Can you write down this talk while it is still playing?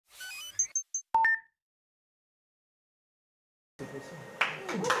Good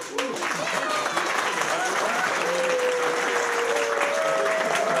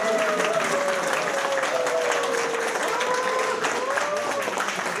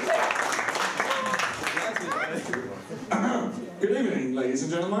evening, ladies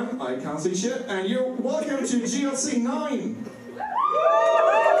and gentlemen. I can't see shit, and you're welcome to GLC 9.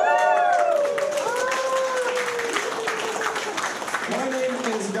 My name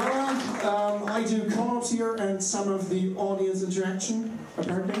is Garmin. I do call-ups here and some of the audience interaction,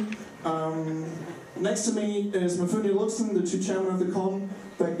 apparently. Next to me is Mafundi Luxton, the two chairmen of the con.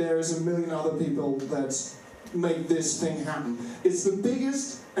 Back there is a million other people that make this thing happen. It's the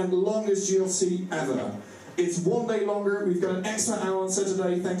biggest and longest GLC ever. It's 1 day longer. We've got an extra hour on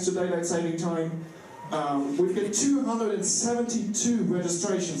Saturday thanks to daylight saving time. We've got 272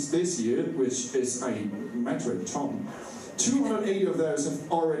 registrations this year, which is a metric ton. 280 of those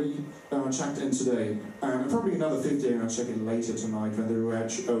have already checked in today, and probably another 50 are checking later tonight when the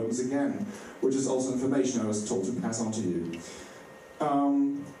reg opens again, which is also information I was told to pass on to you.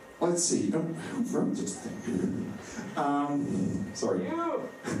 Let's see, who wrote this thing? Sorry.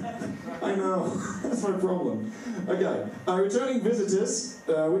 I know, that's my problem. Okay, returning visitors,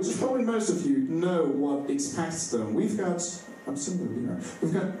 which is probably most of you know what expects them. We've got, I'm still going to be here.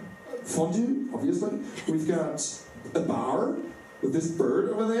 We've got fondue, obviously. We've got a bar with this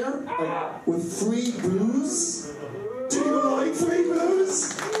bird over there, like, with free booze. Do you like free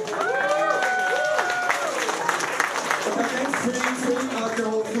booze? Okay, free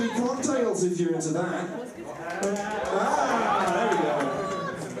alcohol, free cocktails if you're into that. There we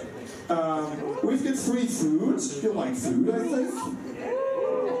go. We've got free food. You like food, I think.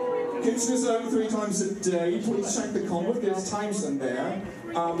 Kitchen is open 3 times a day. Please check the comment. There's times in there.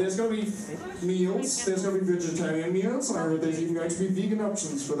 There's going to be meals. There's going to be vegetarian meals. I heard there's even going to be vegan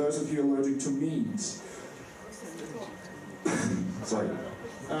options for those of you allergic to meat. Sorry.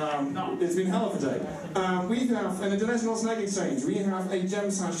 It's been hell of a day. We have an international snack exchange. We have a jam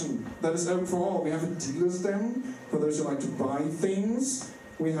session that is open for all. We have a dealer stand for those who like to buy things.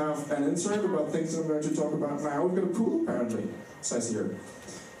 We have an insert about things that I'm going to talk about now. We've got a pool, apparently, it says here.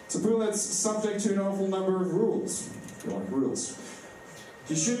 It's a pool that's subject to an awful number of rules. If you like rules.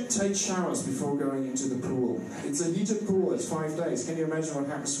 You should take showers before going into the pool. It's a heated pool, it's 5 days. Can you imagine what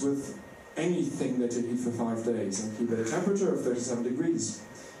happens with anything that you heat for 5 days and keep at a temperature of 37 degrees?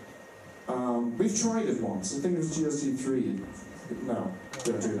 We've tried it once. I think it was GLC 3. No,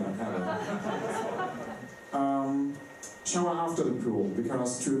 don't do that, shower after the pool,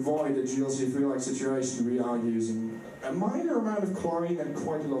 because to avoid a GLC 3-like situation, we are using a minor amount of chlorine and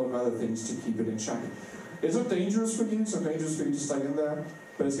quite a lot of other things to keep it in check. It's not dangerous for you, it's not dangerous for you to stay in there,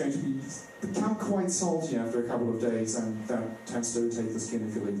 but it's going to become quite salty after a couple of days, and that tends to irritate the skin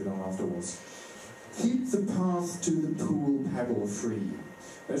if you leave it on afterwards. Keep the path to the pool pebble-free.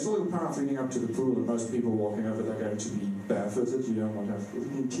 There's a little path leading up to the pool, and most people walking over there are going to be barefooted. You don't want to have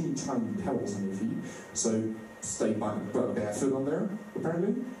little teeny tiny pebbles on your feet, so stay barefoot on there,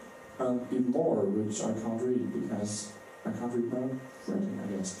 apparently. And even more, which I can't read because I can't read my writing, I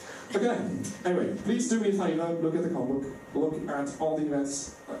guess. Okay, anyway, please do me a favor, look at the comic book, look at all the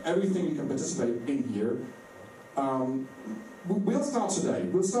events, everything you can participate in here. We'll start today.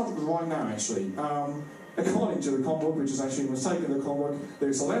 We'll start right now, actually. According to the comic book, which is actually a mistake in the comic book,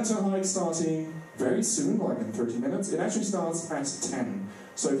 there's a lantern hike starting very soon, like in 30 minutes. It actually starts at 10.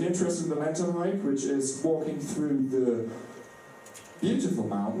 So if you're interested in the lantern hike, which is walking through the beautiful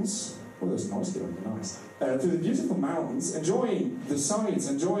mountains, oh, there's noise getting nice, through the beautiful mountains, enjoying the sights,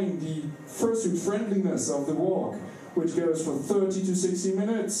 enjoying the fursuit friendliness of the walk, which goes for 30 to 60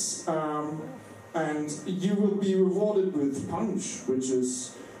 minutes, and you will be rewarded with punch, which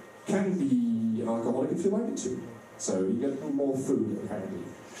can be alcoholic if you like it to. So you get more food, apparently.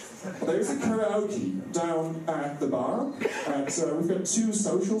 There's a karaoke down at the bar. We've got 2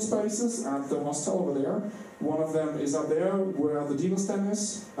 social spaces at the hostel over there. One of them is up there where the dealer stand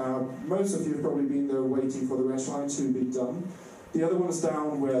is. Most of you have probably been there waiting for the restaurant to be done. The other one is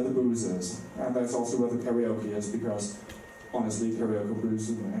down where the booze is. And that's also where the karaoke is, because honestly, karaoke booze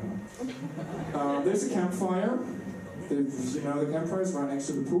is there's a campfire. You know the campfire is right next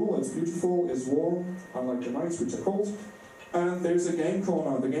to the pool. It's beautiful, it's warm, unlike the nights, which are cold. And there's a game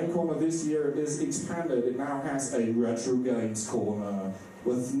corner. The game corner this year is expanded. It now has a retro games corner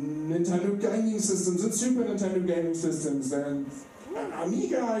with Nintendo gaming systems and Super Nintendo gaming systems and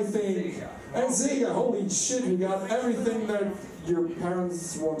Amiga, I think, and Sega. Holy shit, we got everything that your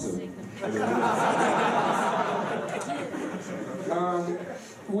parents wanted.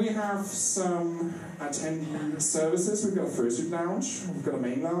 we have some attendee services. We've got a fursuit lounge, we've got a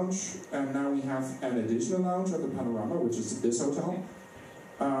main lounge, and now we have an additional lounge at the Panorama, which is this hotel.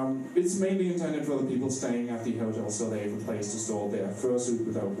 It's mainly intended for the people staying at the hotel, so they have a place to store their fursuit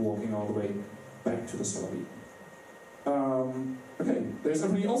without walking all the way back to the lobby. Okay, there's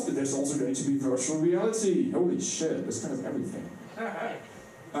also going to be virtual reality. Holy shit, this kind of everything.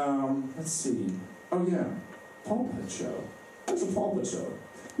 Let's see. Oh yeah, Paw Pet Show. That's a Paw Pet Show.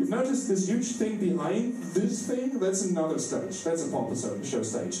 You've noticed this huge thing behind this thing? That's another stage. That's a Paw Pet Show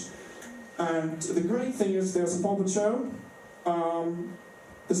stage. And the great thing is there's a Paw Pet Show.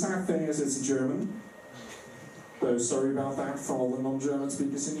 The sad thing is it's in German. So sorry about that for all the non-German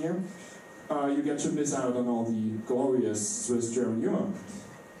speakers in here. You get to miss out on all the glorious Swiss German humor.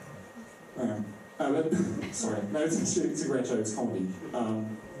 Sorry, no, it's a great show. It's comedy.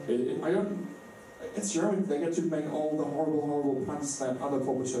 It's German. They get to make all the horrible puns that other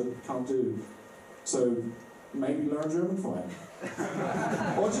Paw Pet Show can't do. So maybe learn German for it,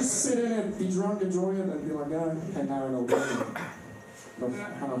 or just sit in it, be drunk, enjoy it, and be like, yeah, okay, now I know German. I don't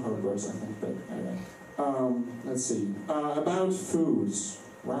know how it works, I think, but anyway. Let's see. About foods.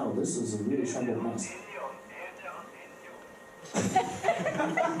 Wow, this is a really shambled mess.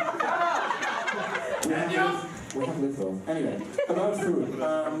 we have lived though. Anyway, about food.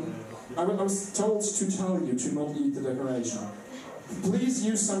 I was told to tell you to not eat the decoration. Please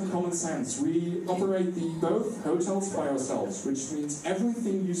use some common sense. We operate both hotels by ourselves, which means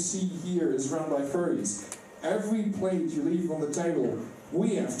everything you see here is run by furries. Every plate you leave on the table,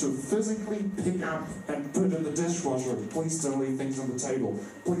 we have to physically pick up and put in the dishwasher. Please don't leave things on the table.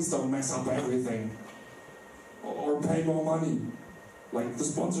 Please don't mess up everything. Or pay more money. Like the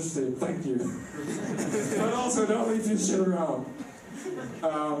sponsors did, thank you. But also don't leave your shit around.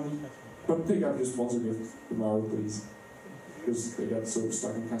 But pick up your sponsor gift tomorrow, please. Because they got sort of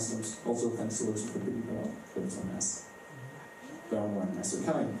stuck in customs. Also thanks to Luxon for picking it up. But it's a mess. Don't want a mess.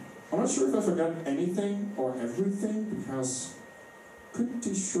 Okay. I'm not sure if I forgot anything or everything, because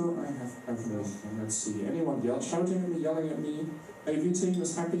pretty sure I have everything. Let's see. Anyone shouting at me, yelling at me? AV team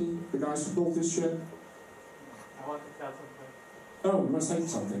is happy. The guys who built this shit. I want to tell something. Oh, you want to say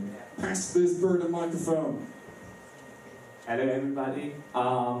something? Pass this bird a microphone. Hello everybody.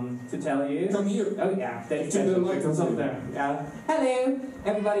 To tell you. Come here. Oh yeah, thanks to the microphone. Yeah. Hello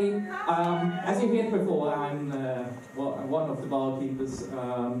everybody. As you heard before, I'm one of the barkeepers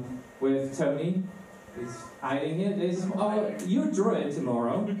with Tony. He's hiding here. Your druid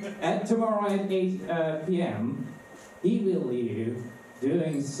tomorrow. Tomorrow at 8 p.m. He will be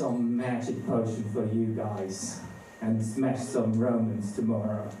doing some magic potion for you guys and smash some Romans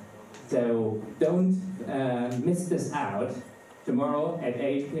tomorrow. So don't miss this out. Tomorrow at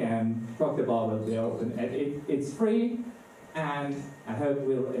 8 p.m. Cocktail Bar will be open. It's free, and I hope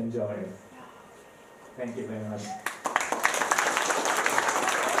we'll enjoy it. Thank you very much.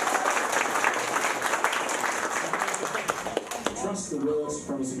 Trust the words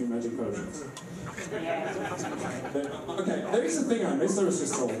promising you magic potions. Okay, there is a thing I missed. There was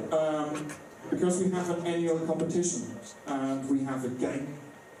just all. Because we have an annual competition, and we have a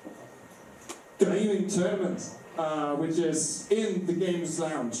gaming tournament, which is in the Games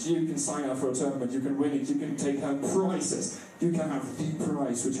Lounge. You can sign up for a tournament, you can win it, you can take home prizes. You can have the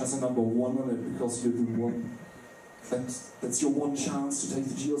prize, which has a number 1 on it, because you're the one. That's your one chance to take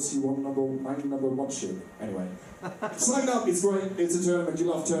the GLC number 1 ship. Anyway, sign up, it's great, it's a tournament, you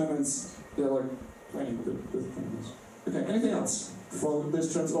love tournaments. They're like playing with tournaments. Okay, anything else for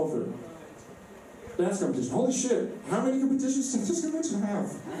this trans offer? Dance competition. Holy shit, how many competitions does this convention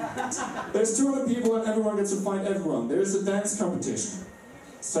have? There's 200 people and everyone gets to find everyone. There's a dance competition.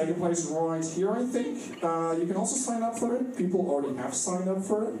 It's taking place right here, I think. You can also sign up for it. People already have signed up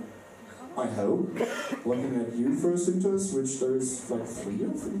for it. I hope. Looking at you fursuiters, which there's like 3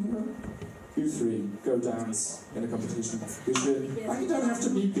 of them here. You 3, go dance in a competition. You should, like, you don't have to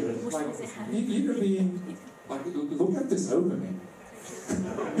be good. Like, you can be, like, look at this opening.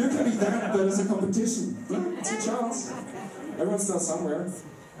 You can be that, but it's a competition. It's a chance. Everyone's still somewhere.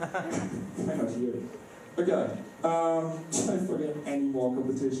 Why not here? Okay. Did I forget any more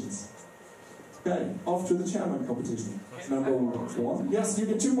competitions? Okay, off to the chairman competition. Number 1. Yes, you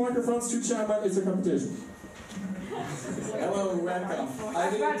get 2 microphones, 2 chairman, it's a competition. Hello, welcome. I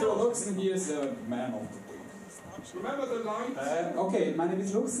didn't do Luxen, he is a man of the day. Remember the line? Okay, my name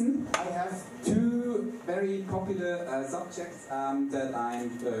is Luxen. I have 2 very popular subjects that I'm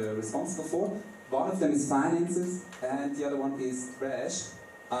responsible for. One of them is finances, and the other one is trash.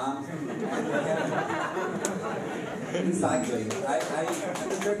 Recycling. I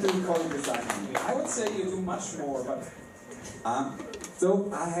prefer to call it recycling. I would say you do much more, but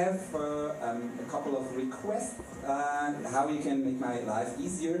So I have a couple of requests how you can make my life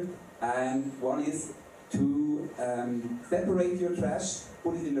easier. And one is to separate your trash,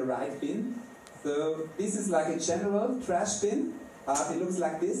 put it in the right bin. So this is like a general trash bin. It looks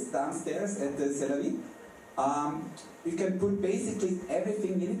like this downstairs at the Celery. You can put basically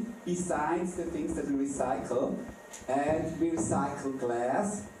everything in it besides the things that we recycle. And we recycle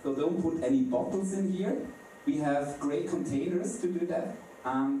glass, so don't put any bottles in here. We have great containers to do that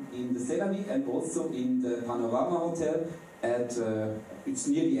in the Celery and also in the Panorama Hotel at it's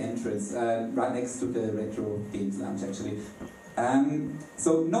near the entrance, right next to the Retro Games Lounge actually.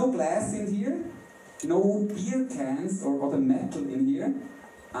 So no glass in here, no beer cans or other metal in here.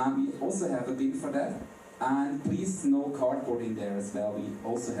 We also have a bin for that. And please, no cardboard in there as well. We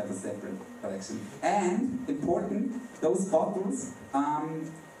also have a separate collection. And, important, those bottles,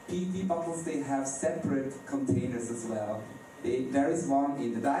 PET bottles, they have separate containers as well. There is one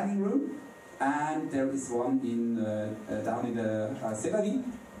in the dining room, and there is one in down in the Celery,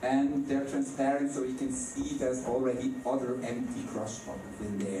 and they're transparent so you can see there's already other empty crush bottles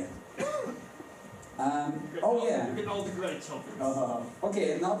in there. Oh yeah. You get all the great shopping.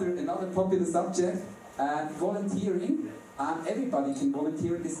 Okay, another popular subject. Volunteering. Everybody can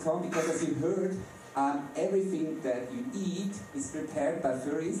volunteer in this con because, as you heard, everything that you eat is prepared by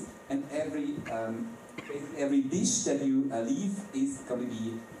furries, and every dish that you leave is going to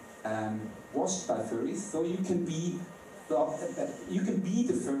be washed by furries. So you can be the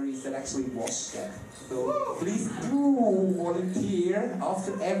furries that actually wash that. So please do volunteer.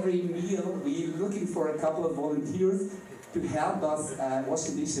 After every meal, we're looking for a couple of volunteers to help us wash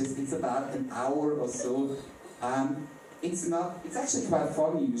the dishes. It's about an hour or so. It's actually quite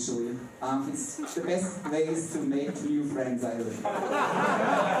fun usually. It's the best place to make new friends, I heard.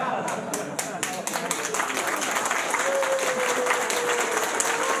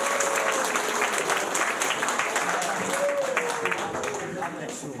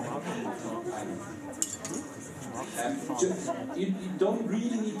 You don't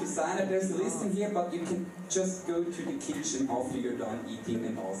really need to sign up. There's a list in here, but you can just go to the kitchen after you're done eating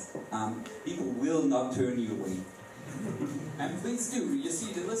and ask. People will not turn you away. And please do. You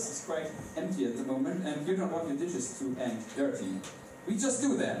see, the list is quite empty at the moment, and you don't want your dishes to end dirty. We just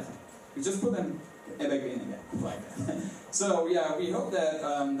do that. We just put them back in again, like that. So yeah, we hope that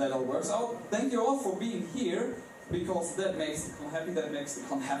that all works out. Thank you all for being here, because that makes the con happy, that makes the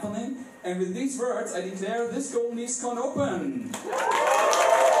con happening. And with these words, I declare this Golden East Con open.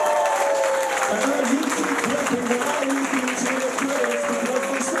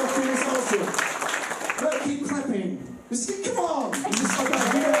 Keep clapping. Just come on.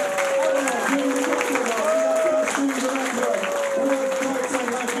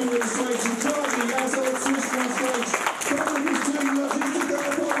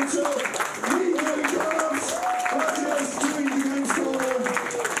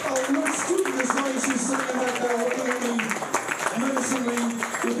 Menacingly,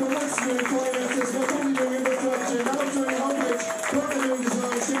 with the rest of the